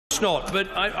course not.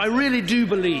 But I really do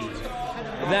believe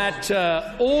that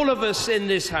all of us in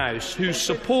this House who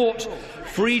support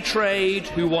free trade,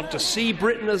 who want to see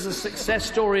Britain as a success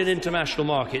story in international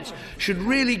markets, should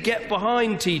really get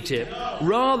behind TTIP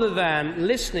rather than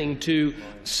listening to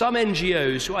some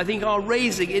NGOs who I think are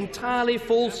raising entirely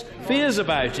false fears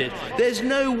about it. There's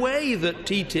no way that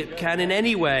TTIP can in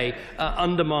any way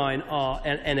undermine our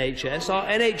NHS. Our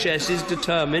NHS is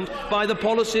determined by the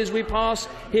policies we pass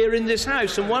here in this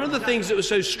House. And one of the things that was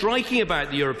so striking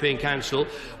about the European Council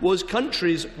was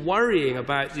countries worrying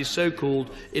about these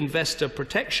so-called investor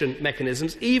protection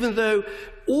mechanisms, even though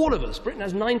all of us, Britain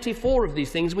has 94 of these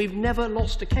things, and we've never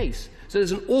lost a case. So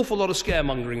there's an awful lot of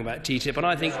scaremongering about TTIP, and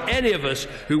I think any of us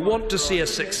who want to see a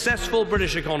successful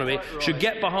British economy should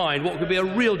get behind what could be a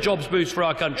real jobs boost for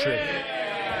our country.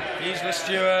 Gisela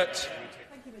Stuart.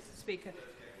 Thank you, Mr. Speaker.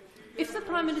 If the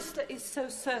Prime Minister is so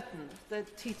certain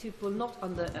that TTIP will not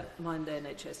undermine the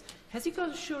NHS, has he got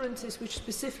assurances which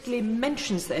specifically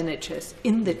mentions the NHS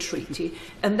in the treaty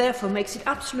and therefore makes it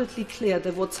absolutely clear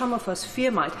that what some of us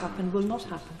fear might happen will not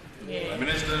happen?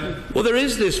 Well, there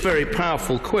is this very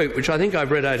powerful quote, which I think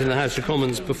I've read out in the House of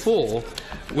Commons before,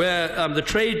 where the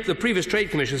previous Trade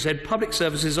Commissioner said public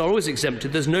services are always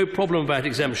exempted. There's no problem about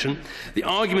exemption. The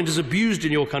argument is abused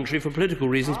in your country for political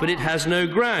reasons, but it has no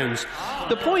grounds.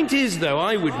 The point is, though,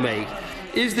 I would make,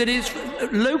 is that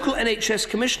local NHS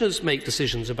commissioners make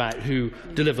decisions about who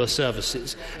deliver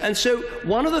services. And so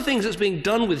one of the things that's being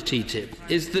done with TTIP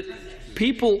is that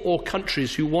people or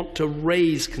countries who want to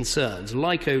raise concerns,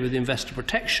 like over the investor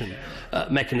protection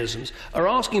mechanisms, are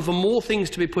asking for more things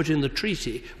to be put in the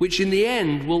treaty, which in the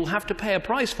end will have to pay a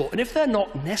price for. And if they're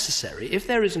not necessary, if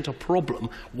there isn't a problem,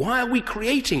 why are we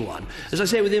creating one? As I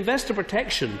say, with the investor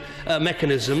protection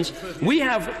mechanisms, we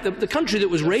have the country that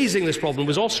was raising this problem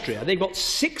was Austria. They've got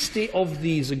 60 of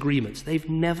these agreements. They've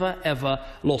never, ever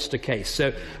lost a case.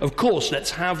 So, of course,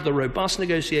 let's have the robust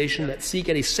negotiation. Let's seek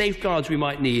any safeguards we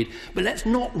might need. But let's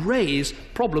not raise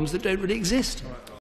problems that don't really exist.